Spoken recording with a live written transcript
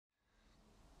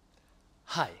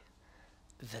Hi,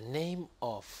 the name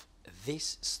of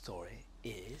this story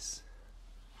is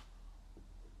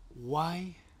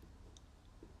Why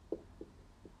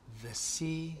the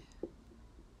Sea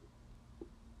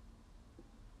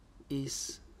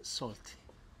is Salty.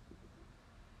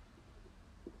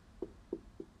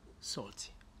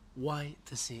 Salty. Why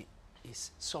the sea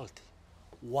is salty.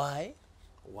 Why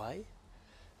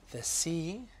the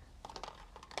sea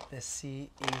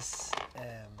is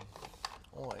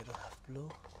oh, I don't have blue.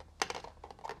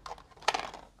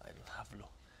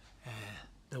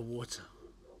 The water,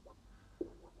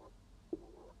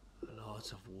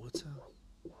 lots of water.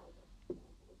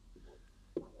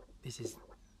 This is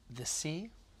the sea.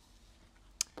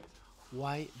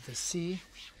 Why the sea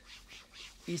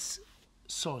is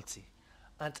salty.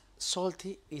 And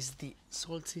salty is the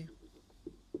salty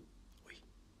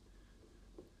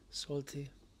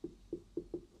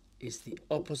is the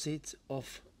opposite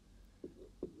of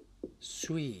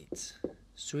sweet.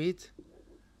 Sweet,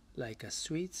 like a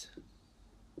sweet.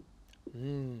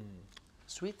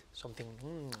 Sweet, something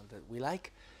that we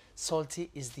like. Salty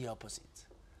is the opposite.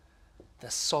 The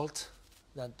salt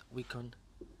that we can,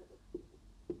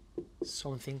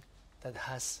 something that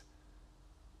has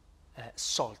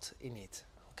salt in it.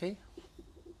 Okay?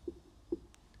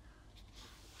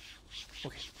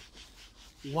 Okay.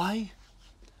 Why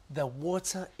the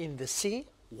water in the sea?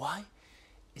 Why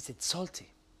is it salty?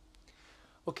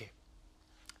 Okay.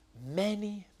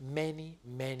 Many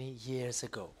years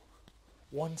ago,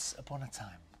 once upon a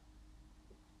time,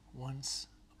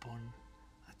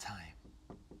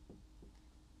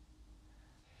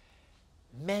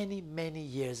 many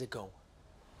years ago,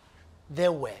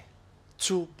 there were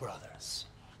two brothers,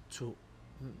 two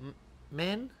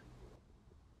men,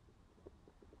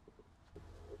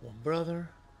 one brother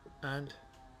and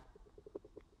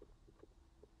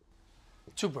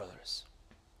two brothers.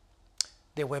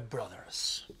 They were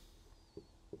brothers,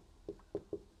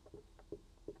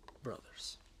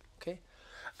 okay?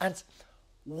 And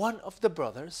one of the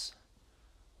brothers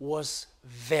was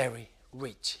very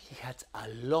rich. He had a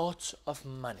lot of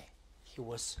money. He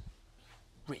was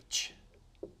rich.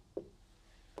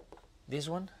 This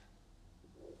one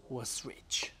was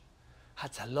rich,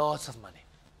 had a lot of money.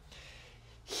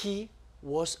 He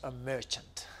was a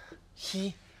merchant.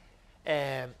 He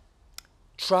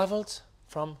traveled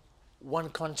from one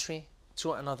country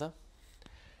to another.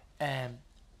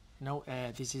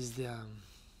 This is the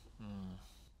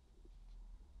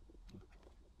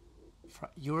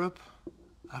Europe,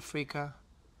 Africa,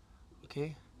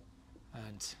 okay,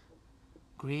 and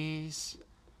Greece,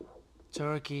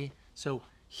 Turkey. So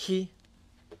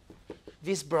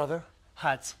this brother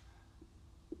had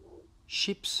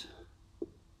ships.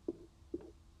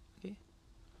 Okay,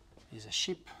 is a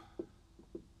ship,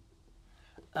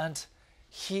 and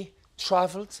he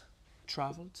traveled.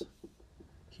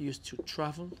 He used to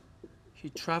travel. He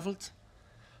traveled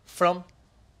from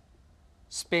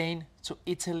Spain to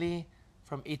Italy,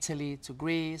 from Italy to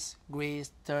Greece,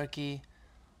 Turkey.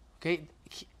 Okay,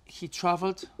 he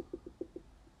traveled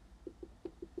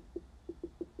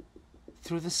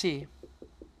through the sea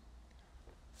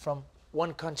from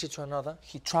one country to another.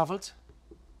 He traveled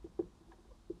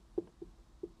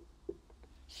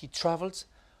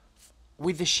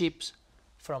with the ships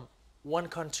from one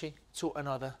country to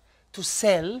another to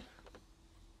sell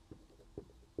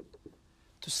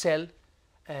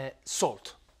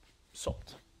salt.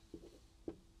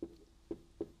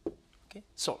 Okay,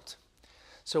 salt.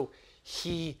 So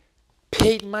he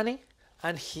paid money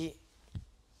and he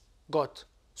got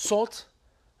salt,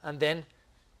 and then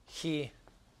he,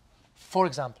 for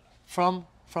example, from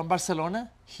Barcelona,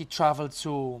 he traveled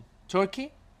to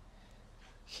Turkey.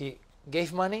 He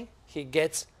gave money, he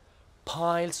gets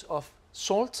piles of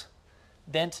salt,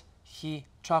 then he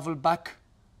traveled back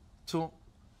to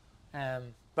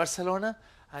Barcelona,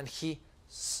 and he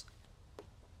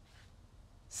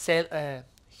sell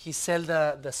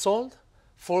the salt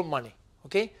for money.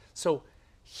 Okay, so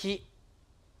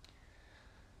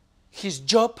his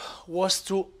job was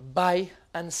to buy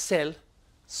and sell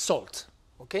salt.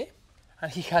 Okay,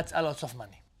 and he had a lot of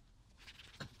money.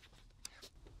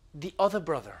 The other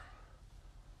brother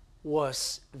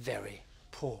was very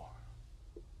poor.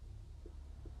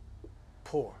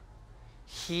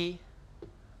 He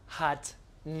had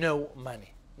no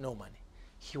money.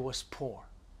 He was poor.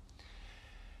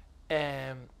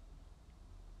 He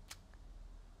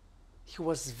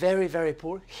was very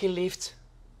poor. He lived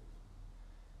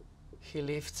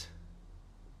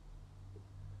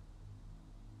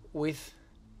with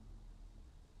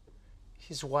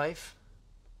his wife,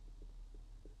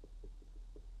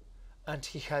 and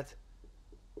he had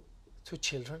 2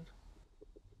 children.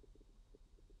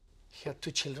 He had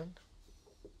 2 children.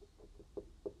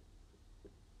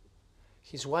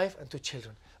 His wife and 2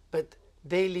 children. But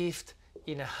they lived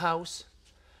in a house,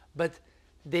 but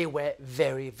they were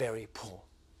very, very poor.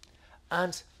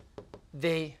 And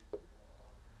they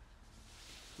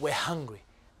were hungry.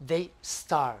 They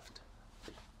starved.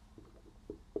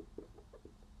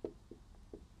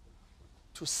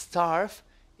 To starve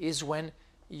is when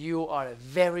you are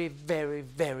very, very,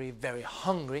 very, very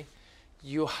hungry.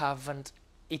 You haven't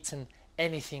eaten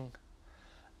anything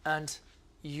and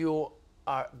you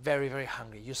are very, very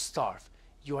hungry. You starve.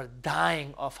 You are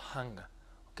dying of hunger.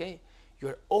 Okay?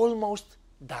 You're almost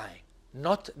dying.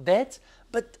 Not dead,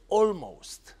 but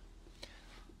almost.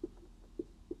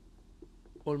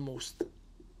 Almost.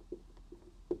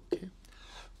 Okay?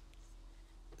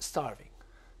 Starving.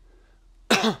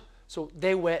 So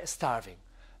they were starving.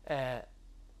 The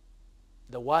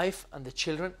wife and the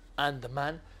children and the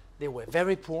man, they were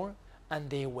very poor and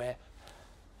they were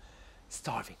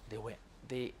starving. They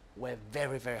were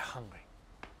very, very hungry.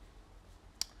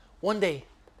 One day,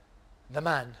 the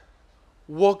man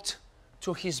walked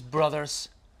to his brother's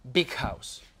big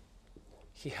house.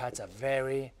 He had a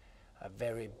very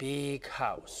big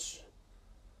house.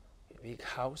 A big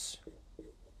house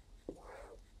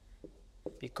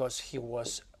because he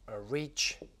was a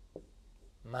rich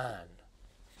man.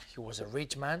 He was a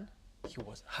rich man. He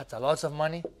had a lot of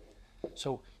money.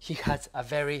 So he had a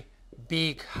very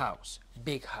big house.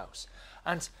 Big house.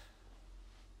 And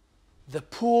the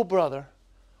poor brother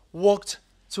walked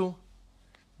to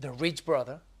the rich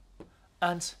brother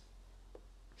and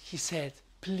he said,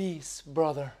 "Please,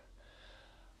 brother,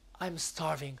 I'm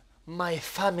starving. My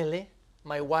family,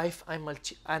 my wife and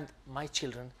my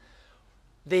children,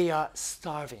 they are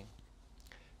starving.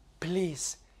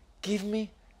 Please give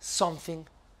me something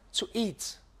to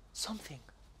eat. Something.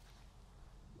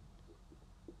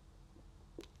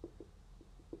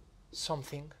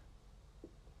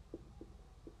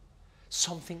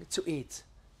 Something to eat.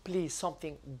 Please,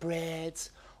 something, bread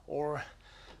or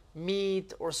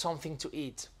meat or something to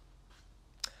eat."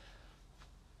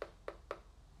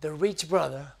 The rich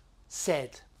brother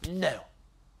said, "No.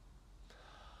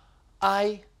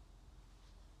 I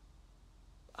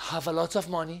have a lot of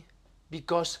money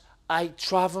because I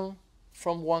travel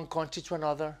from one country to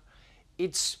another.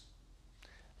 It's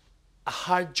a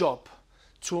hard job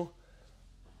to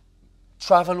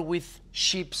travel with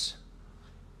ships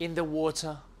in the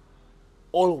water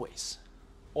always.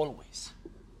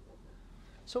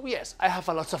 So yes, I have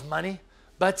a lot of money,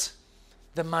 but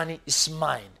the money is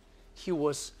mine." He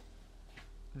was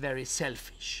very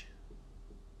selfish.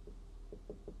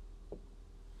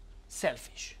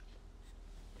 Selfish.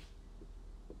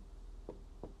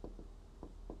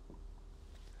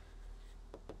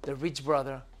 The rich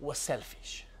brother was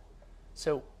selfish.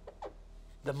 So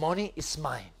the money is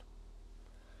mine.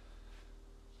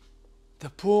 The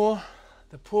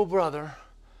poor brother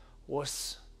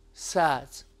was sad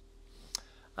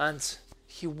and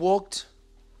he walked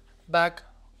back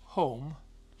home,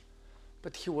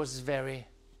 but he was very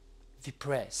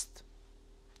depressed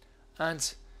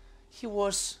and he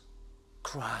was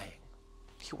crying.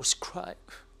 He was crying.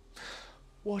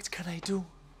 "What can I do?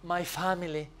 My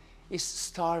family is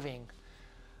starving.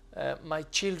 My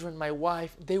children, my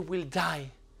wife, they will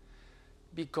die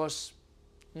because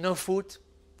no food,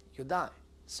 you die."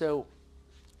 So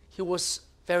he was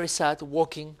very sad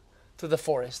walking to the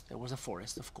forest. There was a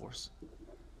forest, of course.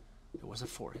 There was a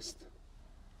forest.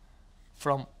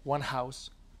 From one house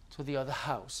to the other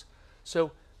house.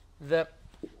 So there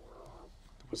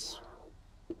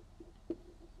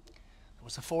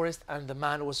was a forest and the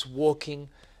man was walking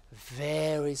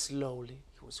very slowly.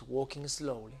 He was walking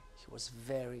slowly. He was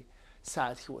very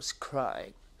sad. He was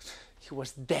crying. He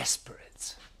was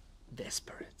desperate.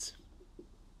 Desperate.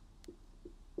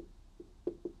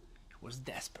 He was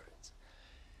desperate.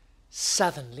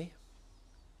 Suddenly,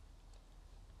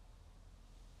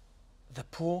 the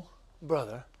poor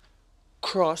brother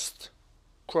crossed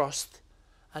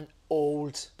an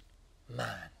old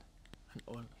man.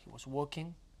 He was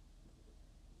walking.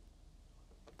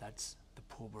 That's the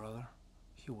poor brother.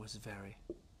 He was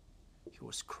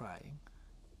crying.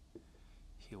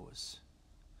 He was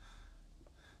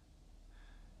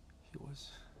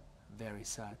very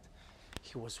sad.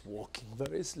 He was walking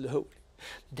very slowly,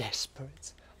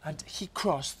 desperate, and he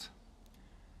crossed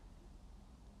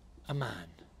a man,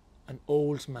 an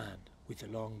old man with a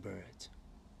long beard.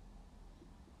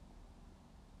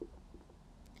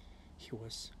 He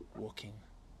was walking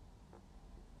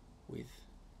with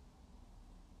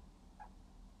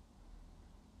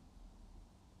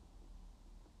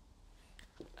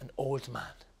an old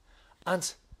man,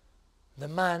 and the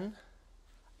man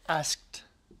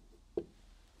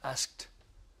asked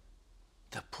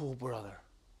the poor brother,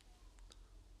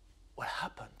 "What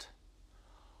happened?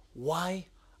 Why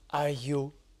are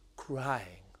you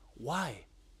crying? Why?"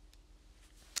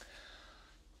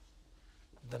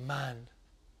 The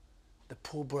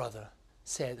poor brother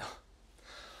said,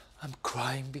 "I'm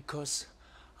crying because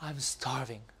I'm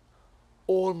starving.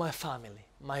 All my family,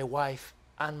 my wife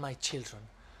and my children,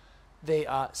 they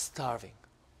are starving.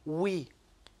 We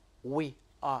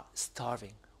are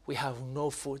starving. We have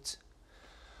no food.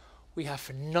 We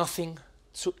have nothing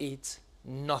to eat,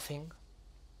 nothing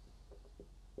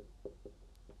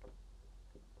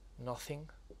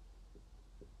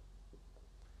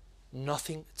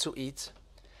to eat.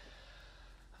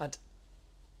 And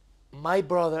my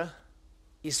brother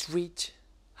is rich,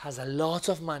 has a lot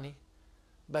of money,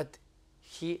 but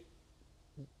he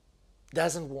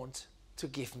doesn't want to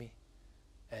give me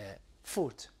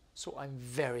food. So I'm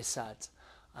very sad,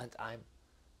 and I'm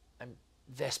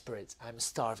desperate. I'm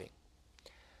starving."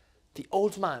 The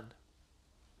old man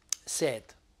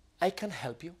said, "I can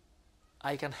help you.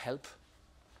 I can help.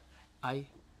 I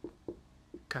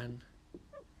can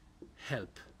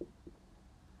help.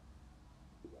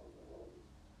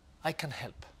 I can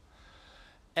help."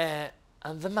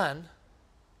 And the man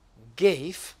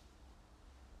gave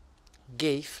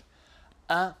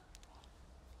a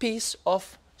piece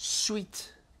of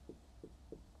sweet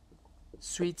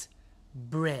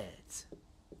bread.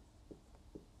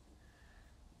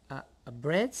 A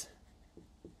bread,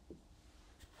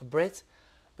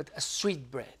 but a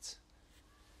sweet bread.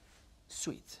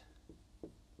 Sweet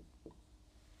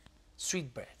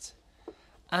bread.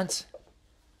 And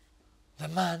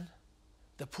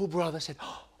the poor brother said,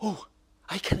 "Oh,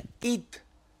 I can eat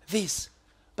this."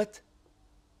 But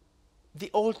the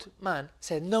old man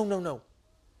said, No.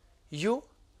 You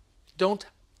don't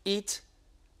eat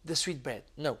the sweet bread.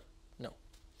 No.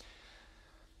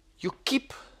 You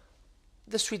keep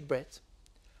the sweet bread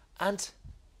and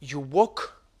you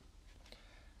walk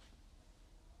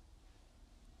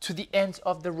to the end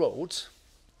of the road.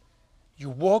 You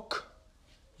walk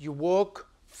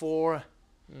for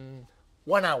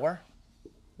 1 hour.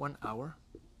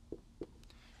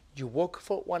 You walk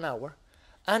for 1 hour,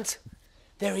 and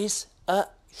there is a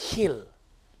hill.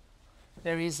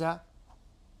 There is a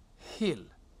hill,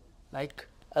 like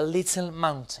a little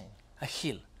mountain, a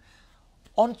hill.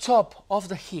 On top of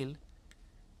the hill,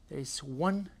 there is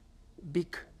one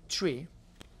big tree,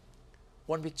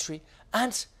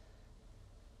 and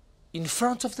in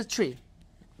front of the tree,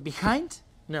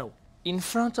 in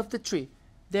front of the tree,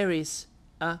 there is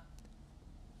a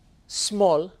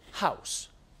small house.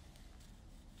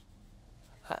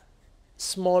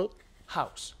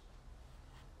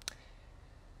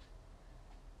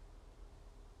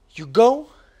 You go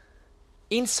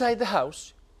inside the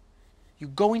house,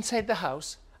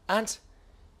 and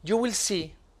you will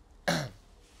see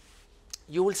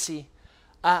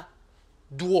a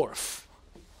dwarf.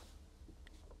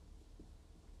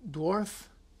 Dwarf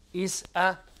is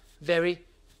a very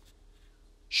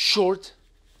short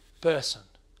person.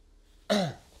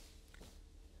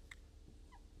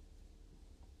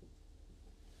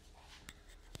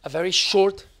 A very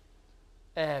short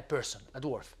person, a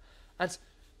dwarf. And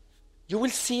you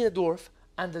will see the dwarf,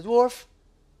 and the dwarf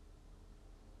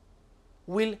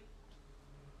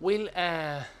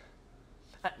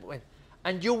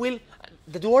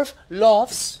the dwarf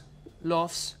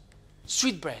loves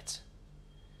sweet bread.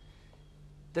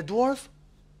 The dwarf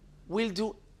will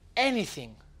do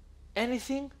anything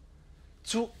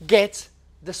to get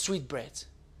the sweet bread.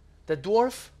 The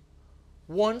dwarf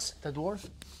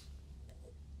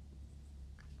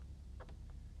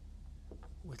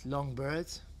with long beard,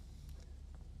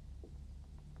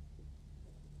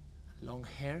 long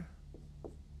hair,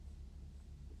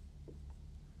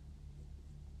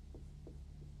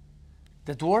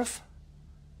 the dwarf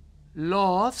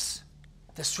loves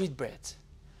the sweet bread,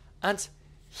 and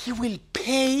he will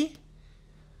pay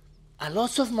a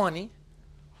lot of money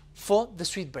for the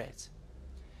sweet bread.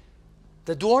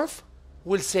 The dwarf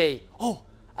will say, "Oh,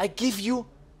 I give you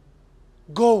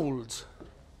gold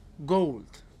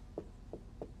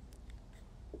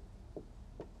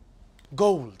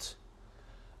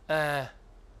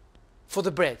for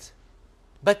the bread."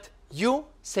 But you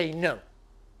say no.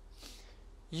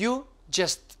 You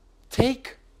just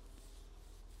take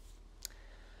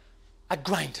a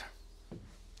grinder,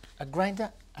 a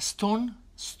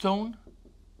stone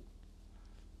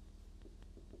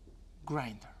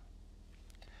grinder.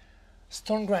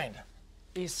 Stone grinder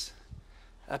is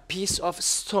a piece of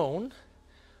stone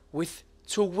with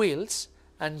 2 wheels,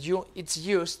 and it's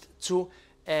used to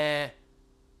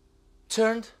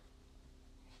turn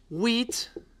wheat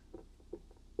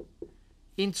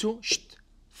into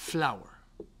flour.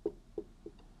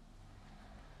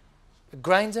 A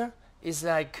grinder is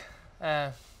like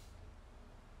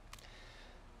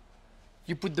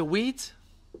you put the wheat,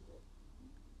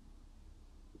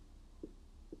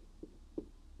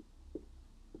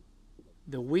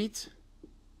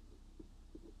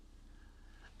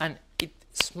 and it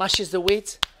smashes the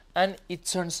wheat and it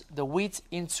turns the wheat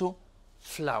into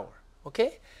flour.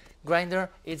 Okay? Grinder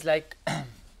is like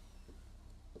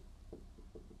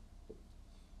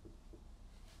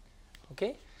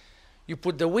okay? You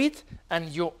put the wheat and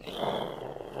you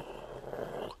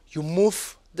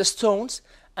move the stones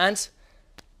and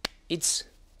it's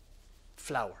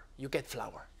flour. You get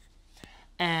flour.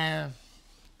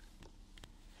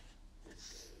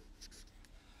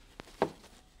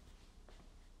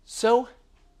 So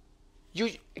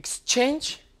you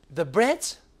exchange the bread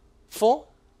for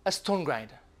a stone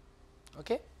grinder.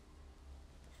 Okay?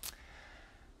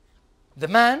 The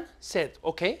man said,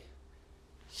 okay.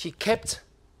 He kept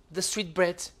the sweet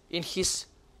bread in his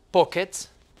pocket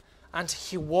and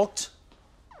he walked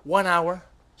 1 hour.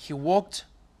 He walked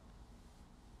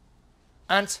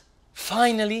and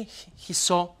finally he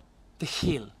saw the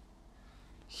hill.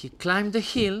 He climbed the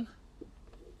hill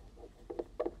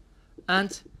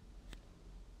and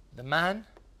the man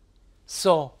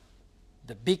saw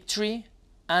the big tree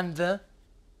and the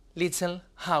little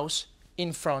house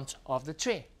in front of the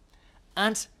tree.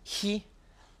 And he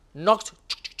knocked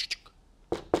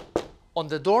on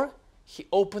the door. He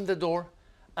opened the door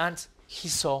and he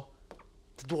saw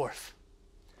the dwarf.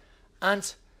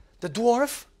 And the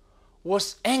dwarf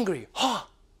was angry. Oh,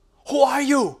 who are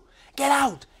you? Get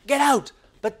out, get out.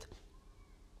 But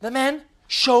the man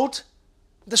showed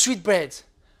the sweet bread.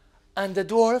 And the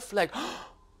dwarf like, oh,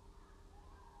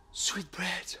 sweet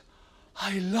bread.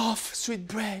 I love sweet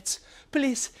bread.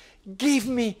 Please give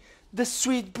me the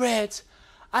sweet bread.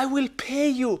 I will pay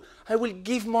you. I will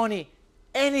give money.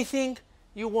 Anything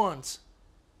you want.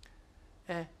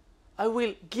 I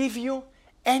will give you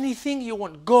anything you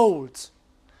want. Gold,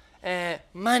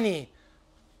 money,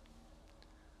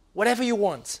 whatever you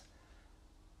want.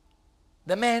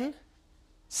 The man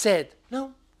said,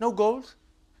 no, no gold.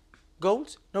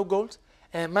 Gold, no gold.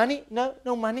 Money, no,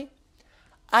 no money.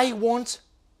 I want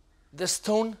the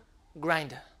stone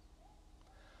grinder.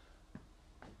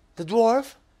 The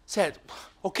dwarf said,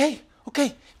 okay,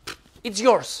 okay, it's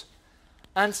yours.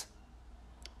 And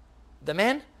the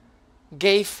man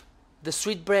gave the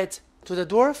sweet bread to the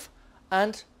dwarf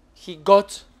and he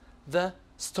got the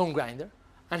stone grinder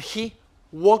and he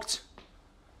walked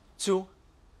to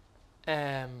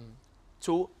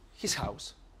his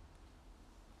house.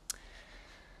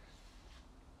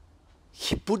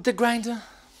 He put the grinder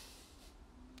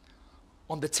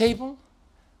on the table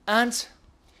and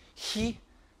he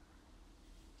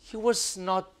was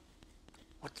not,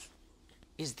 what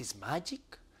is this magic?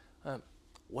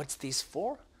 What's this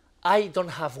for? I don't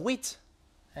have wheat.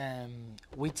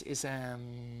 Wheat is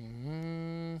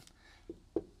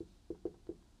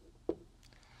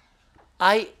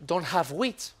I don't have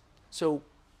wheat. So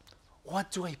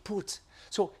what do I put?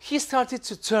 So he started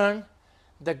to turn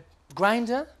the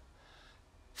grinder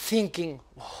thinking,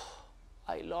 oh,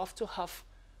 I love to have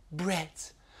bread.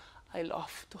 I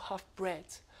love to have bread.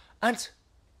 And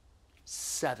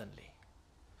suddenly,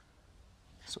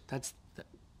 so that's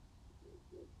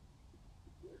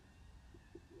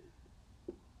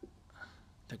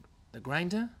the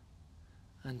grinder,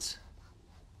 and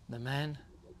the man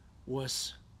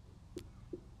was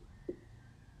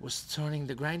turning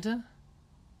the grinder,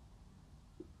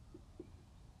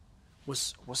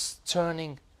 was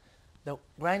turning the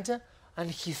grinder,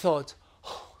 and he thought,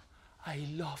 oh, I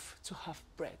love to have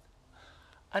bread.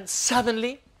 And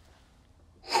suddenly,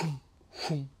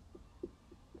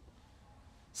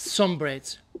 some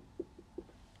bread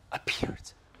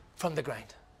appeared from the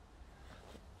grinder.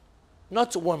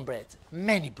 Not one bread,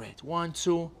 many bread. 1,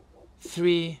 2,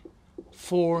 3,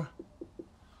 4.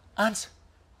 And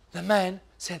the man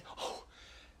said, oh,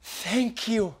 thank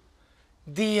you,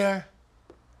 dear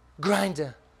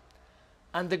grinder.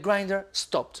 And the grinder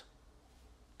stopped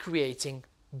creating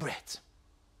bread.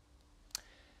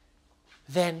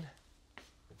 Then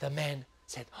the man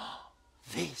said, oh,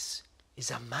 this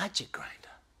is a magic grinder.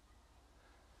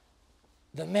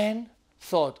 The man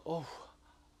thought, oh,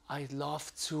 I'd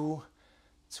love to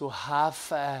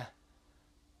have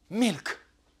milk,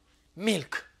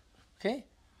 okay,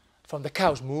 from the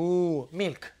cows, moo,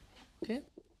 milk, okay,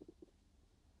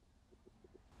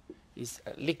 is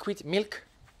liquid milk.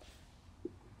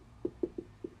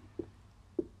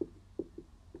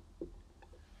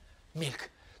 Milk.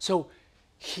 So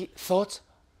he thought,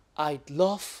 I'd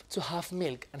love to have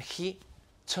milk, and he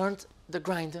turned the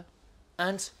grinder,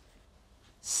 and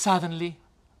suddenly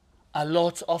a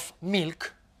lot of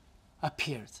milk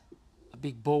appeared, a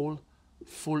big bowl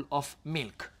full of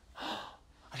milk.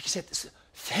 And he said,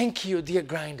 thank you, dear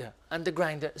grinder, and the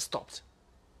grinder stopped.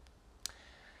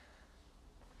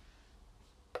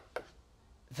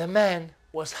 The man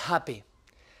was happy.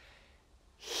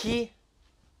 He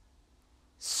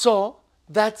saw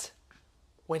that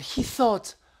when he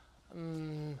thought,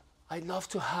 I'd love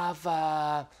to have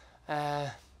a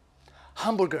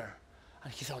hamburger,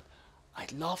 and he thought,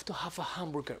 I'd love to have a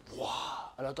hamburger.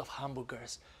 Wow, a lot of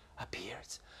hamburgers appeared.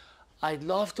 I'd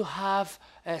love to have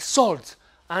salt,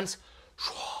 and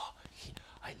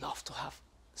I'd love to have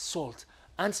salt,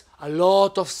 and a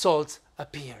lot of salt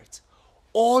appeared.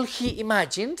 All he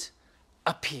imagined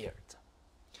appeared.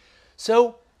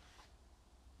 So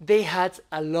they had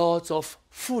a lot of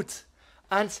food,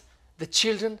 and the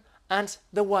children and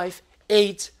the wife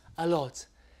ate a lot.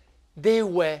 They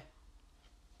were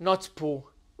not poor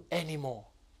anymore.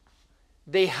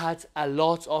 They had a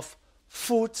lot of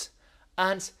food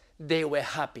and they were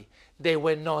happy. They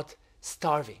were not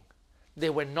starving. They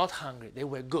were not hungry. They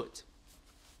were good.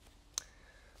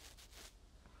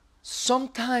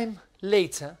 Sometime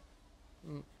later,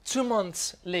 2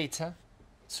 months later,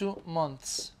 2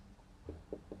 months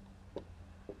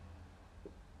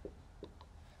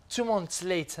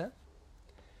later,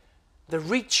 the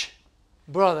rich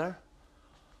brother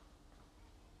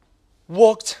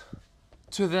walked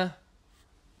to the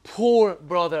poor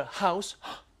brother's house,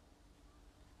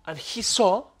 and he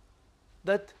saw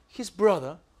that his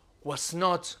brother was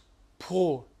not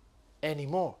poor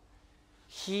anymore.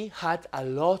 He had a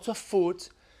lot of food,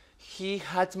 he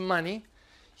had money,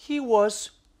 he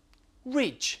was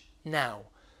rich now.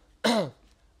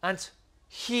 And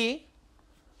he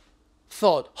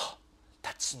thought, oh,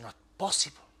 that's not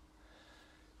possible.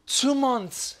 2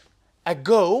 months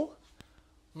ago,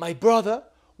 my brother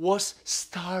was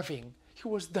starving. He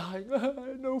was dying.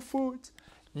 No food.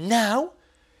 Now,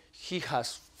 he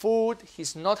has food.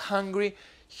 He's not hungry.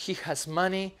 He has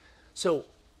money. So,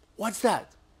 what's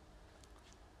that?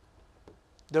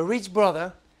 The rich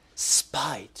brother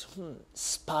spied.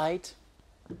 Spied.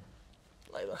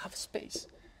 I don't have space.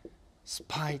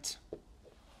 Spied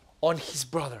on his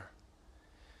brother.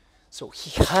 So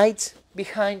he hides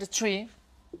behind a tree.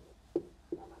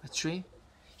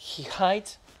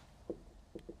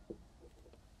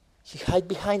 He hid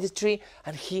behind the tree,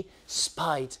 and he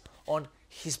spied on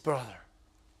his brother.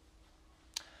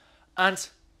 And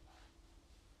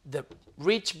the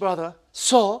rich brother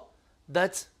saw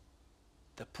that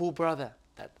the poor brother,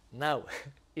 that now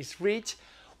is rich,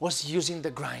 was using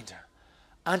the grinder,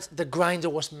 and the grinder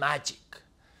was magic.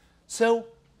 So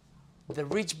the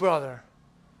rich brother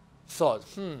thought,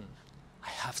 I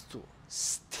have to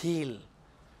steal.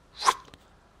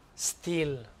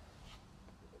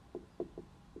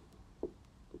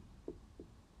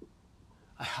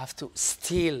 I have to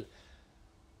steal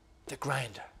the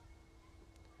grinder.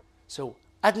 So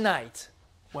at night,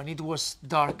 when it was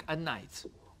dark at night,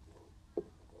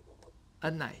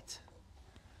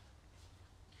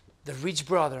 the rich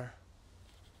brother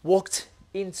walked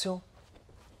into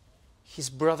his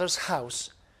brother's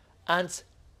house and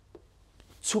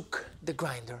took the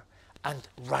grinder and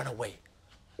ran away.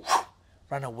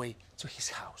 Ran away to his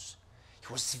house.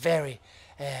 He was very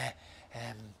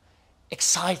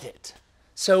excited.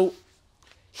 So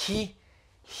he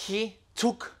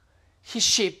took his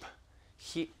ship.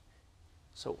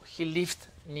 So he lived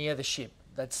near the ship.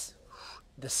 That's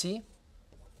the sea.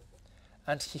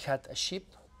 And he had a ship.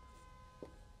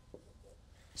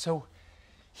 So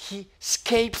he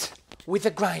escaped with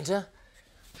the grinder.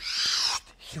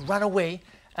 He ran away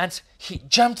and he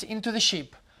jumped into the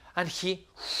ship and he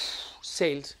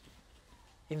sailed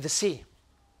in the sea.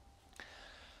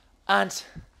 And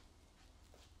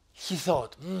he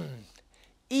thought,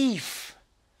 if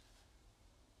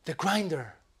the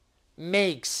grinder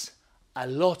makes a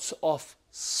lot of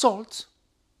salt,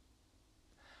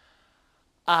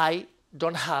 I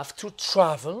don't have to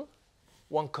travel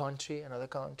one country, another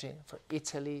country, for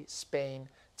Italy, Spain,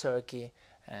 Turkey,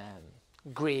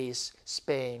 Greece,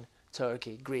 Spain,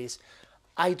 Turkey, Greece.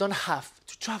 I don't have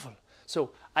to travel.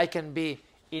 So I can be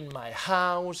in my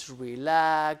house,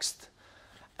 relaxed,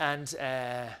 and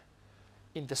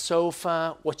in the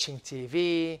sofa, watching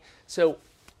TV. So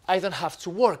I don't have to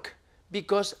work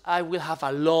because I will have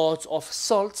a lot of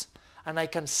salt and I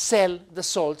can sell the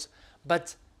salt,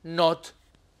 but not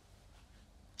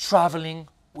traveling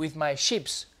with my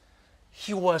ships.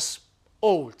 He was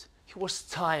old. He was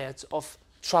tired of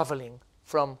traveling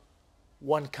from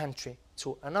one country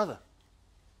to another.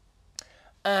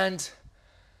 And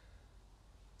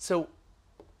so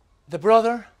the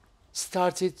brother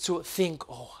started to think,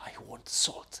 oh, I want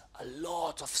salt, a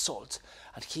lot of salt.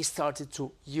 And he started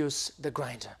to use the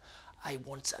grinder. I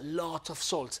want a lot of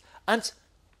salt. And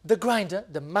the grinder,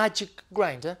 the magic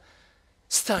grinder,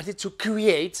 started to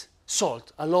create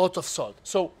salt, a lot of salt.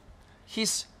 So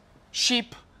his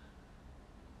sheep,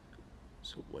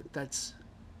 so that's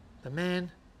the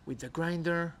man with the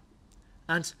grinder,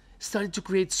 and started to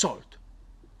create salt,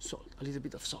 a little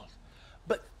bit of salt.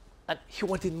 And he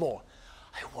wanted more.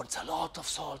 I want a lot of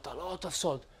salt, a lot of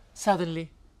salt.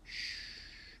 Suddenly,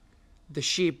 the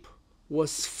sheep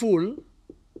was full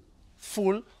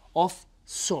of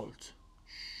salt.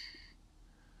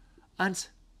 And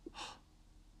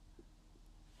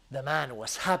the man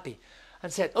was happy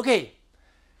and said, okay,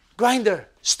 grinder,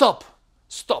 stop.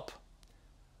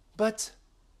 But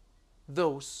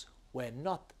those were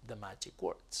not the magic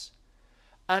words.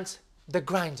 And the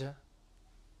grinder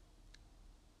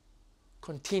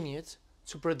continued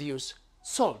to produce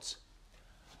salt.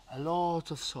 A lot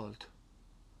of salt.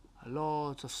 A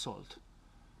lot of salt.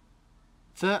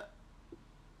 The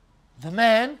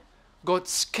man got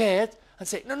scared and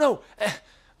said, no,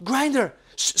 grinder,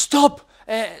 stop.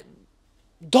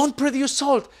 Don't produce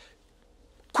salt.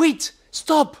 Quit.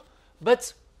 Stop.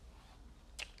 But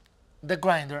the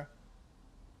grinder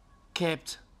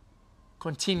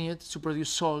continued to produce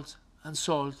salt and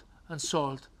salt and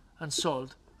salt and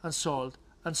salt and salt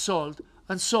and salt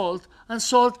and salt and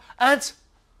salt, and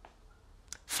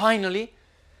finally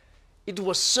it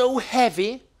was so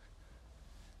heavy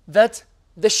that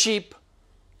the sheep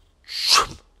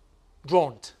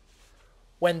drowned,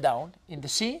 went down in the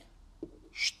sea.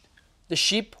 The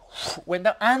sheep went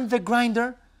down and the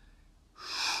grinder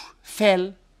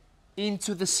fell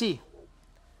into the sea,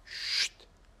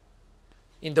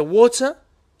 in the water,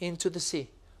 into the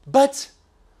sea. But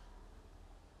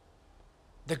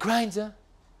the grinder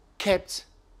kept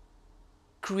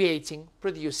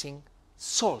producing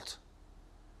salt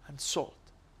and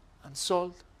salt and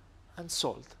salt and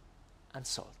salt and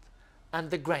salt. And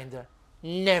the grinder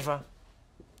never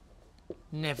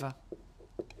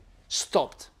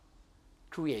stopped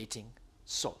creating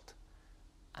salt.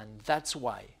 And that's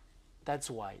why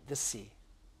the sea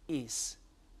is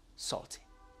salty.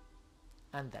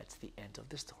 And that's the end of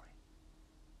the story.